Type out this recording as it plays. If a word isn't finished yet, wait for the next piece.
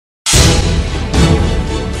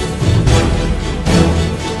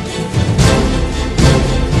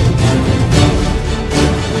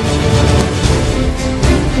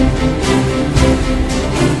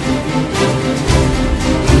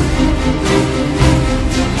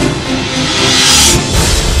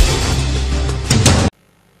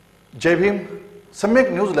जय भीम. सम्यक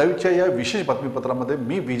न्यूज लाईव्हच्या या विशेष बातमीपत्रामध्ये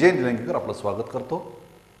मी विजय निलंगेकर आपलं स्वागत करतो.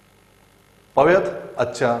 पाहूयात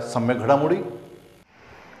आजच्या सम्यक घडामोडी.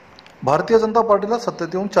 भारतीय जनता पार्टीला सत्तेत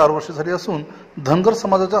येऊन 4 वर्षे झाली असून धनगर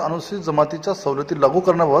समाजाच्या अनुसूचित जमातीच्या सवलती लागू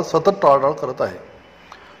करण्याबाबत सतत टाळाटाळ करत आहे.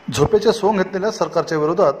 झोपेचे सोंग घेतलेल्या सरकारच्या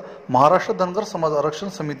विरोधात महाराष्ट्र धनगर समाज आरक्षण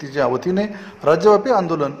समितीच्या वतीने राज्यव्यापी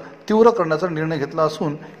आंदोलन तीव्र करण्याचा निर्णय घेतला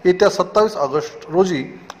असून येत्या 27 ऑगस्ट रोजी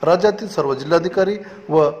राज्यातील सर्व जिल्हाधिकारी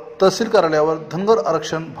व तहसील कार्यालयावर धनगर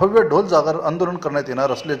आरक्षण भव्य ढोल जागर आंदोलन करण्यात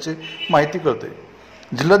येणार असल्याची माहिती कळते.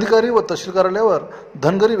 जिल्हाधिकारी व तहसील कार्यालयावर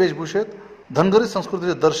धनगरी वेशभूषेत धनगरी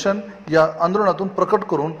संस्कृतीचे दर्शन या आंदोलनातून प्रकट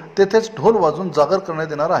करून तेथेच ढोल वाजवून जागर करण्यात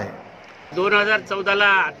येणार आहे. 2014ला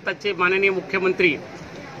आत्ताचे माननीय मुख्यमंत्री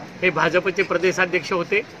हे भाजपचे प्रदेशाध्यक्ष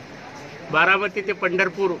होते. बारामती ते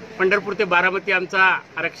पंढरपूर ते बारामती आमचा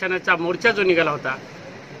आरक्षणाचा मोर्चा जो निघाला होता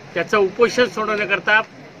त्याचं उपोषण सोडवण्याकरता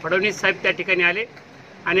फडणवीस साहेब त्या ठिकाणी आले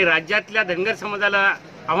आणि राज्यातल्या धनगर समाजाला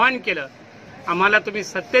आवाहन केलं, आम्हाला तुम्ही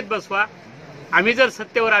सत्तेत बसवा. आम्ही जर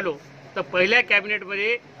सत्तेवर आलो तर पहिल्या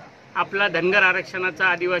कॅबिनेटमध्ये आपला धनगर आरक्षणाचा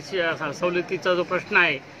आदिवासी सवलतीचा जो प्रश्न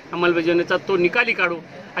आहे अंमलबजावणीचा तो निकाली काढू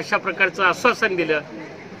अशा प्रकारचं आश्वासन दिलं.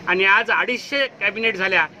 आणि आज 250 कॅबिनेट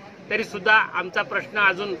झाल्या तरी सुद्धा आमचा प्रश्न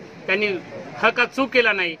अजून त्यांनी चूक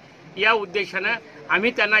केला नाही. या उद्देशानं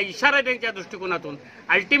आम्ही त्यांना इशारा देण्याच्या दृष्टिकोनातून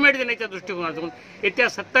अल्टिमेट देण्याच्या दृष्टिकोनातून येत्या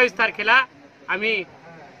 27 तारखेला आम्ही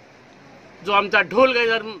जो आमचा ढोल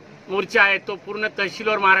गजर मोर्चा आहे तो पूर्ण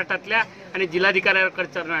तहसीलवर महाराष्ट्रातल्या आणि जिल्हाधिकाऱ्यावर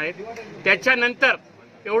करणार आहेत. त्याच्यानंतर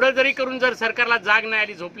एवढं जरी करून जर सरकारला जाग नाही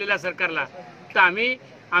आली झोपलेल्या सरकारला तर आम्ही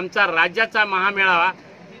आमचा राज्याचा महामेळावा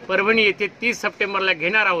परभणी येथे 30 सप्टेंबरला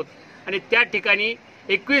घेणार आहोत आणि त्या ठिकाणी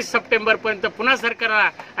 21 सप्टेंबरपर्यंत पुन्हा सरकारला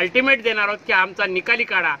अल्टिमेट देणार आहोत की आमचा निकाली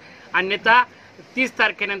काढा, अन्यथा 30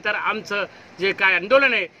 तारखेनंतर आमचं जे काय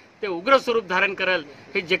आंदोलन आहे ते उग्र स्वरूप धारण करेल.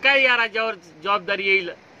 हे जे काय या राज्यावर जबाबदारी येईल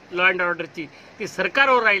लॉ अँड ऑर्डरची ती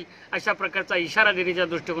सरकारवर राहील अशा प्रकारचा इशारा देण्याच्या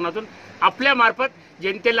दृष्टिकोनातून आपल्या मार्फत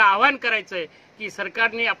जनतेला आवाहन करायचं आहे की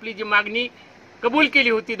सरकारने आपली जी मागणी कबूल केली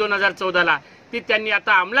होती 2014ला ती त्यांनी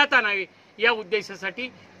आता अंमलात आणावी. या उद्देशासाठी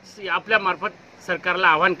आपल्या मार्फत सरकारला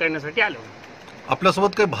आवाहन करण्यासाठी आलो.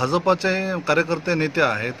 आपल्यासोबत काही भाजपाचे कार्यकर्ते नेते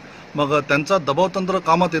आहेत, मग त्यांचा दबाव तंत्र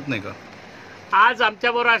कामात येत नाही का? आज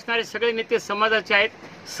आमच्याबरोबर असणारे सगळे नेते समाजाचे आहेत.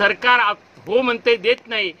 सरकार हो म्हणते देत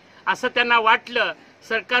नाही असं त्यांना वाटलं.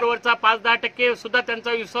 सरकारवरचा 5-10% सुद्धा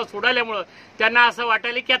त्यांचा विश्वास उडाल्यामुळं त्यांना असं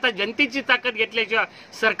वाटायला की आता जनतेची ताकद घेतल्याशिवाय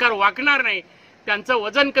सरकार वाकणार नाही. त्यांचं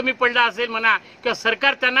वजन कमी पडलं असेल म्हणा किंवा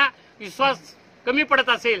सरकार त्यांना विश्वास कमी पडत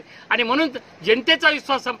असेल आणि म्हणून जनतेचा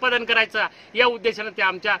विश्वास संपादन करायचा या उद्देशाने ते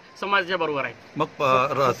आमच्या समाजाच्या बरोबर आहे. मग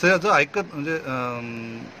असं ऐकत म्हणजे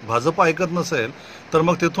भाजप ऐकत नसेल तर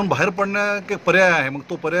मग तिथून बाहेर पडण्या पर्याय आहे, मग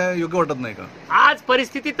तो पर्याय योग्य वाटत नाही का? आज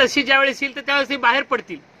परिस्थिती तशी ज्यावेळेस येईल तर त्यावेळेस ते बाहेर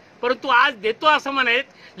पडतील, परंतु आज देतो असं म्हणालेत,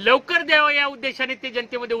 लवकर द्यावं या उद्देशाने ते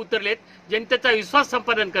जनतेमध्ये उतरलेत, जनतेचा विश्वास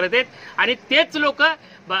संपादन करत आहेत आणि तेच लोक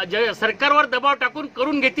सरकारवर दबाव टाकून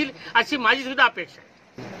करून घेतील अशी माझी सुद्धा अपेक्षा आहे.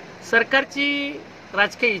 सरकारची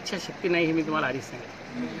राजकीय इच्छाशक्ती नाही हे मी तुम्हाला आधीच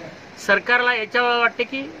सांगितलं. सरकारला याच्यावर वाटते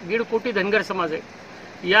की 1.5 कोटी धनगर समाज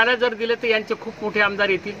आहे, याला जर दिलं तर यांचे खूप मोठे आमदार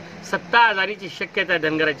येतील. सत्ता आजारीची शक्यता आहे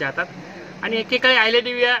धनगराच्या हातात आणि एकेकाळी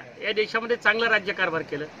अहिल्यादेवी या देशामध्ये चांगला राज्यकारभार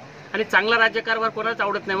केलं आणि चांगला राज्यकारभार कोणाच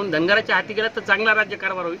आवडत नाही म्हणून धनगराच्या हाती गेला तर चांगला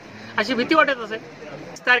राज्यकारभार होईल अशी भीती वाटत असेल.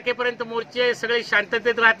 30 तारखेपर्यंत मोर्चे सगळे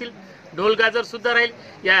शांततेत राहतील, ढोल गाजर सुद्धा राहील,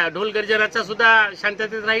 या ढोल गर्जनाचा सुद्धा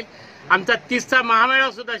शांततेत राहील, आमचा 30चा महामेळा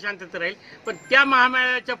सुद्धा शांततेत राहील. पण त्या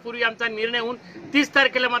महामेळाव्याच्या पूर्वी आमचा निर्णय होऊन 30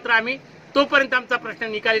 तारखेला मात्र आम्ही तोपर्यंत आमचा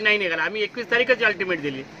प्रश्न निकाली नाही निघाला. आम्ही 21 तारीखच अल्टिमेट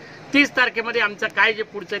दिली. 30 तारखेमध्ये आमचं काय जे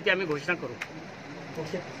पुढचं आहे ते आम्ही घोषणा करू.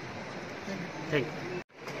 थँक्यू.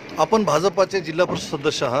 आपण भाजपाचे जिल्हा परिषद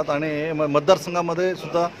सदस्य आहात आणि मतदारसंघामध्ये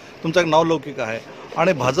सुद्धा तुमचं एक नावलौकिक आहे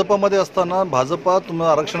आणि भाजपामध्ये असताना भाजपा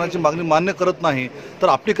तुम्हाला आरक्षणाची मागणी मान्य करत नाही तर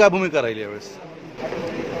आपली काय भूमिका राहील यावेळेस?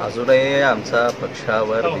 अजूनही आमचा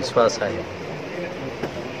पक्षावर विश्वास आहे.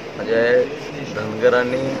 म्हणजे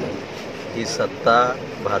धनगरांनी ही सत्ता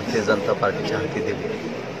भारतीय जनता पार्टीच्या हाती दिली.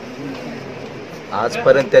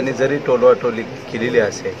 आजपर्यंत त्यांनी जरी टोलवाटोली केलेली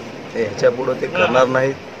असेल तर ह्याच्यापुढं ते करणार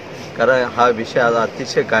नाहीत, कारण हा विषय आज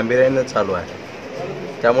अतिशय गांभीर्याने चालू आहे.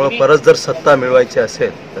 त्यामुळं परत जर सत्ता मिळवायची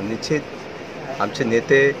असेल तर निश्चित आमचे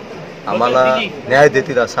नेते आम्हाला न्याय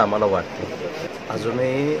देतील असं आम्हाला वाटते.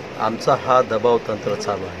 अजूनही आमचा हा दबाव तंत्र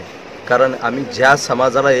चालू आहे, कारण आम्ही ज्या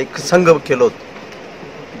समाजाला एकसंघ केलो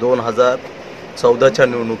 2014च्या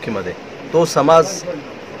निवडणुकीमध्ये तो समाज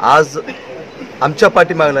आज आमच्या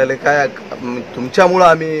पाठीमागे लागले. काय तुमच्यामुळं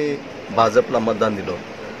आम्ही भाजपला मतदान दिलं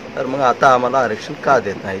तर मग आता आम्हाला आरक्षण का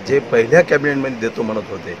देत नाही? जे पहिल्या कॅबिनेटमध्ये देतो म्हणत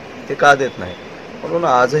होते ते का देत नाही? म्हणून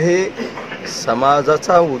आजही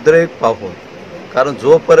समाजाचा उद्रेक पाहून, कारण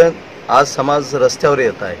जोपर्यंत आज समाज रस्त्यावर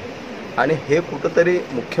येत आहे आणि हे कुठंतरी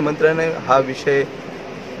मुख्यमंत्र्याने हा विषय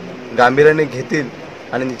गांभीर्याने घेतील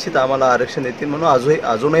आणि निश्चित आम्हाला आरक्षण देतील म्हणून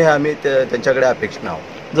अजूनही आम्ही त्यांच्याकडे अपेक्षा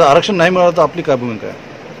आहोत. जर आरक्षण नाही मिळालं तर आपली काय भूमिका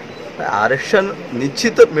आहे? आरक्षण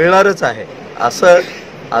निश्चित मिळणारच आहे असं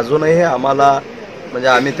अजूनही आम्हाला म्हणजे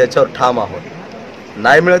आम्ही त्याच्यावर ठाम आहोत.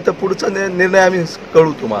 नाही मिळत तर पुढचा निर्णय आम्ही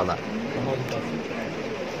कळू तुम्हाला.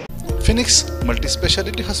 Phoenix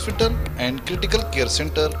multispeciality hospital and critical care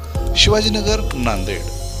centre, Shivajinagar, Nanded.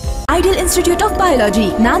 Ideal institute of biology,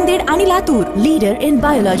 Nanded आणि लातूर, लीडर इन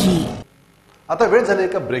बायोलॉजी. आता वेळ झाली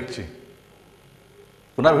एका ब्रेकची.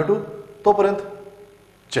 पुन्हा भेटू, तोपर्यंत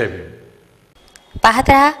जय भीम. पाहत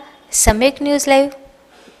रहा सम्यक न्यूज लाईव्ह.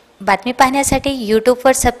 बातमी पाहण्यासाठी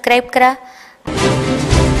यूट्यूबवर सबस्क्राईब करा.